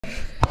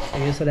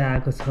यसरी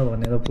आएको छ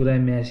भनेर पुरै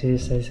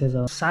मेसेज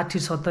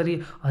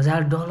 60-70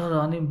 हजार डलर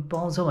अनि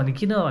पाउँछ भने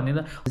किन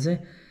भनेर चाहिँ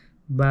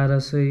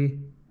 1200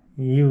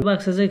 युरो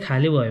बाक्स चाहिँ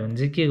खाली भयो भने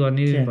चाहिँ के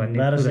गर्ने भन्ने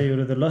 1200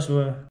 युरो त लस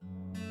भयो।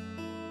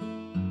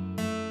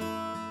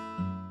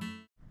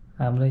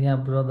 हाम्रो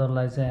यहाँ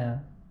ब्रदरलाई चाहिँ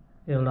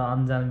एउटा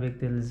अन्जान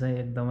व्यक्तिले चाहिँ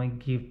एकदमै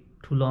गिफ्ट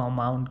ठुलो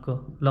अमाउन्टको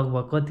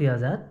लगभग कति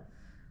हजार,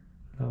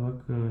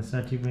 लगभग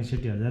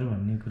 60-65 हजार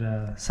भन्ने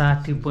कुरा,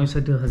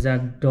 60-65 हजार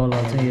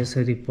डलर चाहिँ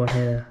यसरी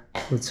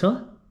पठाएको छ।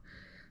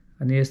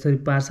 अनि यसरी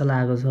पार्सल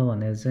आएको छ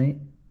भनेर चाहिँ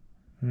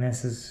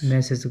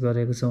मेसेज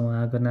गरेको छ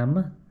उहाँको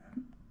नाममा।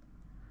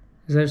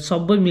 यसरी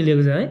सबै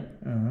मिलेको छ है,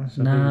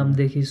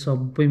 नामदेखि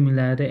सबै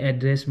मिलाएर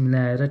एड्रेस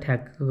मिलाएर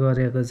ठ्याक्क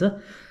गरेको छ।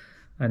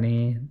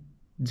 अनि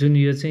जुन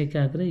यो चाहिँ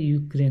कहाँको रे,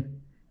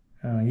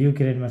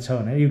 युक्रेनमा छ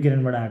भने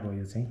युक्रेनबाट आएको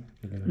यो चाहिँ,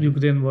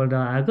 युक्रेनबाट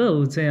आएको।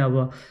 ऊ चाहिँ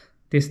अब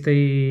त्यस्तै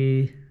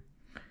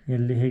यो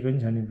लेखेको नि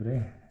छ नि पुरै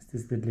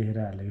त्यस्तै लेखेर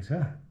हालेको छ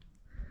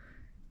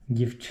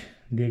गिफ्ट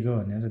दिएको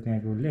भनेर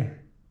त्यहाँको उसले,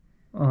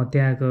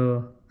 त्यहाँको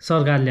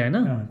सरकारले होइन,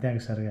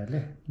 त्यहाँको सरकारले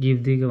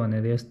गिफ्ट दिएको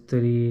भनेर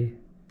यसरी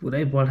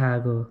पुरै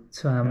पठाएको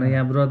छ हाम्रो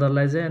यहाँ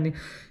ब्रदरलाई चाहिँ। अनि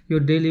यो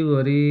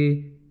डेलिभरी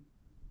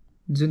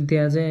जुन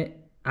त्यहाँ चाहिँ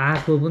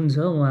आएको पनि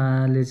छ,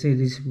 उहाँले चाहिँ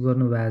रिसिभ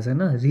गर्नुभएको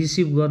छैन।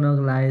 रिसिभ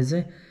गर्नको लागि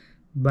चाहिँ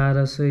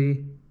 1200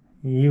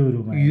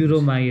 युरो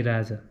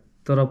मागिरहेछ।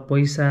 तर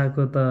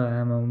पैसाको त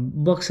आमा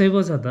बक्सै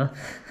पो छ त,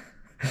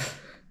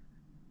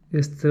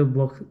 यस्तो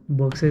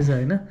बक्सै छ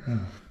होइन।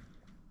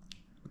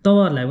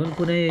 तपाईँहरूलाई पनि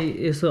कुनै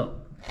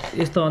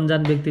यस्तो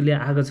अन्जान व्यक्तिले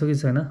आएको छ कि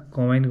छैन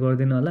कमेन्ट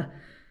गरिदिनु होला,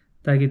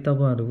 ताकि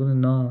तपाईँहरू पनि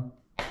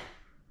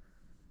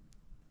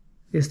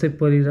यस्तै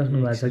परिराख्नु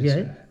भएको छ कि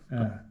है।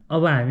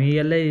 अब हामी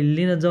यसलाई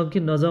लिन जाउँ कि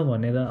नजाउँ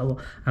भनेर अब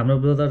हाम्रो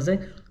ब्रदर चाहिँ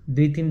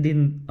 2-3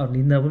 दिन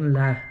निन्द्रा पनि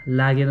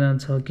लागेन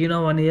छ,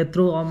 किनभने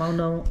यत्रो अमाउन्ट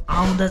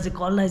आउँदा चाहिँ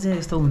कसलाई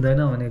चाहिँ यस्तो हुँदैन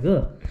भनेको।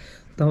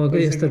 तपाईँको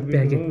यस्तो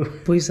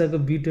प्याकेज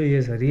पैसाको बिटो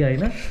यसरी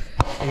होइन,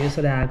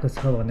 यसरी आएको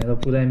छ भनेर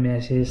पुरै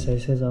मेसेज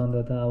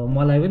आउँदा त अब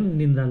मलाई पनि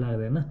निन्द्रा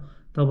लाग्दैन,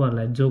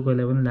 तपाईँहरूलाई जो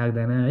कोहीलाई पनि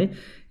लाग्दैन है।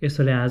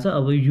 यसरी आएको छ।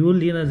 अब यो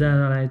लिन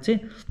जानलाई चाहिँ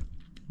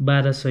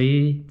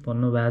 1200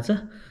 भन्नुभएको छ,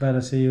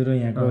 1200 युरो।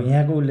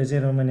 यहाँको उसले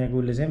चाहिँ रोमानियाको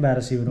उसले चाहिँ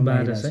 1200 युरो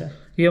मागिरहेको छ।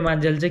 यो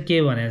मान्छेले चाहिँ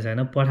के भनेको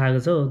छैन, पठाएको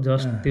छ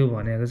जस्ट त्यो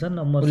भनेको छ।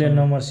 उसले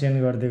नम्बर सेन्ड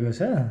गरिदिएको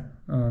छ,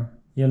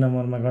 यो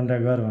नम्बरमा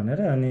कन्ट्याक्ट गर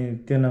भनेर।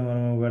 अनि त्यो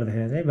नम्बरमा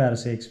गर्दाखेरि चाहिँ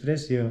 1200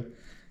 एक्सप्रेस यो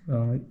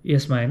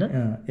यसमा होइन,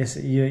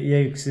 यो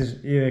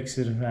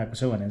एक्सप्रेसमा आएको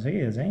छ भनेको छ कि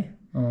यो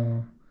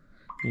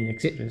चाहिँ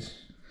एक्सप्रेस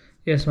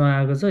यसमा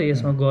आएको छ।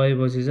 यसमा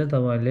गएपछि चाहिँ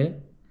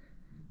तपाईँहरूले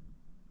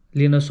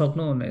लिन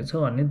सक्नुहुनेछ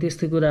भन्ने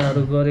त्यस्तै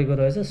कुराहरू गरेको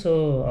रहेछ। सो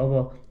अब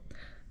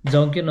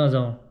जाउँ कि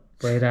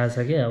नजाउँ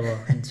भइरहेछ कि अब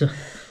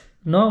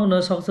नहुन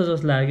सक्छ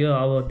जस्तो लाग्यो।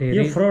 अब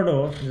धेरै फ्रड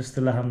हो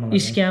जस्तो लाग्छ,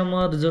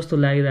 स्क्यामर जस्तो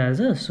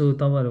लागिरहेछ। सो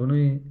तपाईँहरू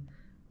पनि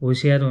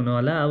होसियार हुनु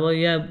होला। अब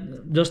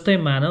यहाँ जस्तै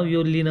मानौ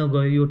यो लिन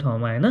गयो यो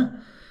ठाउँमा होइन,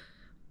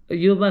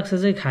 यो बाक्सा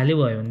चाहिँ खाली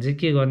भयो भने चाहिँ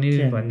के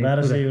गर्ने भन्ने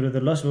 1200 युरो त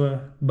लस भयो।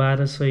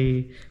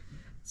 1200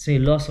 चाहिँ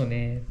लस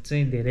हुने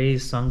चाहिँ धेरै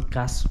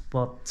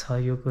शङ्कास्पद छ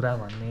यो कुरा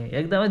भन्ने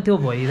एकदमै त्यो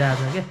भइरहेछ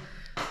क्या।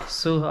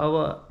 सो अब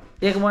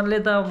एक मनले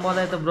त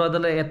मलाई त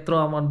ब्रदरलाई यत्रो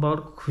अमाउन्ट पावर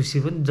खुसी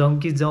पनि जाउँ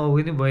कि जाउँ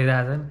पनि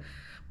भइरहेछ नि।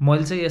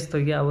 मैले चाहिँ यस्तो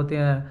कि अब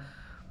त्यहाँ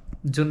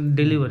जुन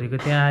डेलिभरीको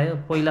त्यहाँ आयो,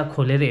 पहिला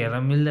खोलेर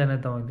हेर्न मिल्दैन,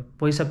 तपाईँले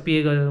पैसा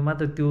पे गरेर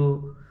मात्र त्यो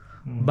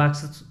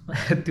बाक्स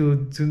त्यो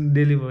जुन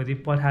डेलिभरी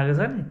पठाएको छ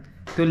नि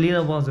त्यो लिन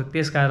पाउँछ।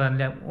 त्यस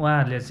कारणले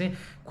उहाँहरूले चाहिँ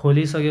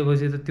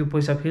खोलिसकेपछि त त्यो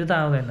पैसा फिर्ता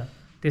आउँदैन,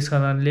 त्यस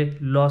कारणले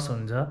लस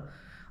हुन्छ।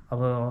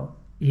 अब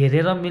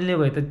हेरेर मिल्ने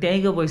भए त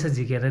त्यहीँको पैसा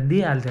झिकेर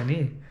दिइहाल्थ्यो नि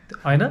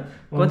होइन।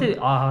 कति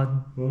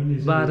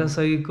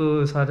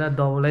 1200 सट्टा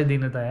डबलै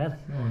दिनु त यार।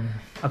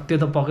 अब त्यो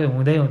त पक्कै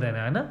हुँदैन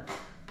होइन,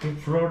 त्यो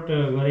फ्रड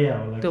गरिया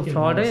होला, त्यो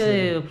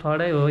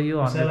फ्रडै हो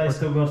यो।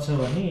 यस्तो गर्छ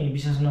भने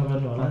विश्वास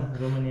नगर्नु होला।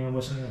 रोमानियामा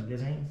बस्नेहरूले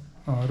चाहिँ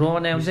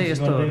रोमानियामा चाहिँ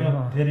यस्तो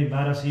फेरि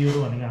 1200 युरो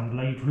भनेको हाम्रो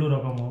लागि ठुलो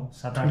रकम हो,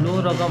 7-8 ठुलो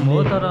रकम हो।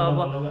 तर अब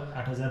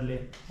 8000ले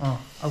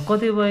अब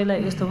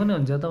कतिपयलाई यस्तो पनि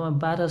हुन्छ, तपाईँ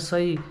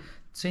 1200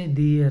 चाहिँ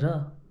दिएर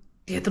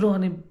त्यत्रो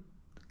अनि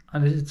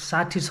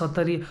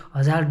 60-70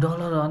 हजार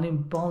डलर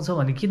अनि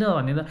पाउँछ भने किन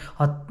भनेर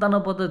हत्ता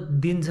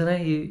नपत्त दिन्छ नै।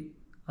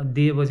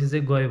 दिएपछि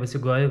चाहिँ गएपछि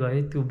गयो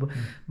त्यो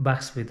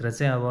बाक्सभित्र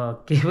चाहिँ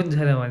अब केही पनि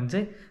छैन भने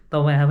चाहिँ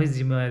तपाईँ आफै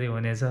जिम्मेवारी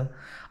हुनेछ।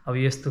 अब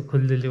यस्तो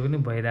खुल्दुली पनि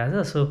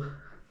भइरहेछ। सो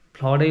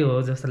फ्लडै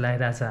हो जस्तो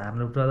लागिरहेछ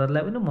हाम्रो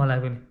ब्रदरलाई पनि मलाई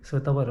पनि।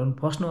 सो तपाईँहरू पनि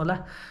फस्नु होला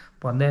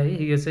भन्दै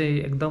है, यो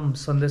चाहिँ एकदम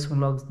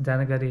सन्देशमूलक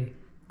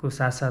जानकारीको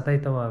साथसाथै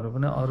तपाईँहरू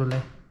पनि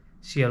अरूलाई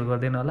सेयर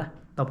गरिदिनु होला।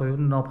 तपाईँ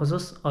पनि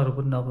नफसोस्, अरू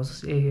पनि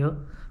नफसोस्, यही हो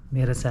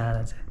मेरो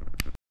चाहना चाहिँ।